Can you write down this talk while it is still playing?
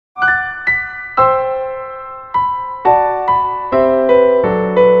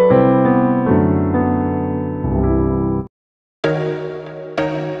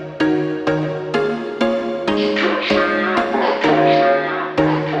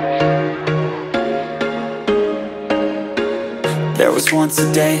was once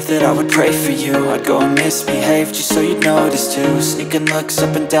a day that I would pray for you. I'd go and misbehave just so you'd notice too. Sneaking looks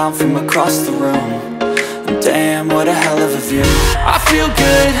up and down from across the room. And damn, what a hell of a view. I feel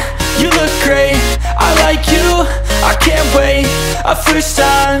good, you look great, I like you, I can't wait. A first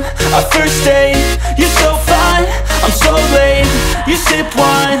time, a first date, you're so fine, I'm so late. You sip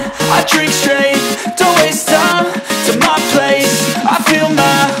wine, I drink straight, don't waste time to my place. I feel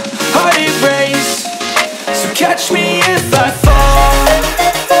my heart erase, so catch me if I fall.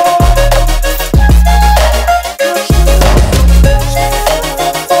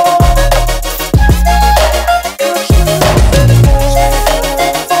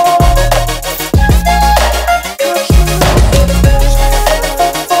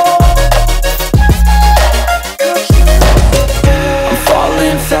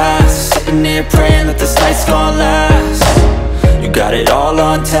 Praying that this night's gonna last. You got it all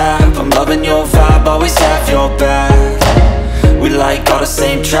on tap, I'm loving your vibe, always have your back. We like all the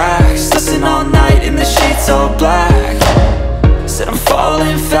same tracks, listen all night in the sheets all black. Said I'm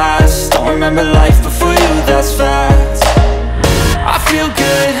falling fast, don't remember life before you, that's fact. I feel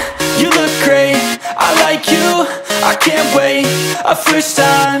good, you look great, I like you, I can't wait. A first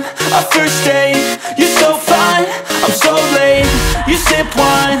time, a first date, you're so fine, I'm so late. You sip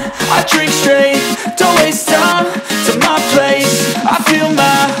wine, I drink straight, don't waste time to my place. I feel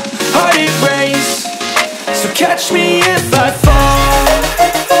my heart erase, so catch me if I fall.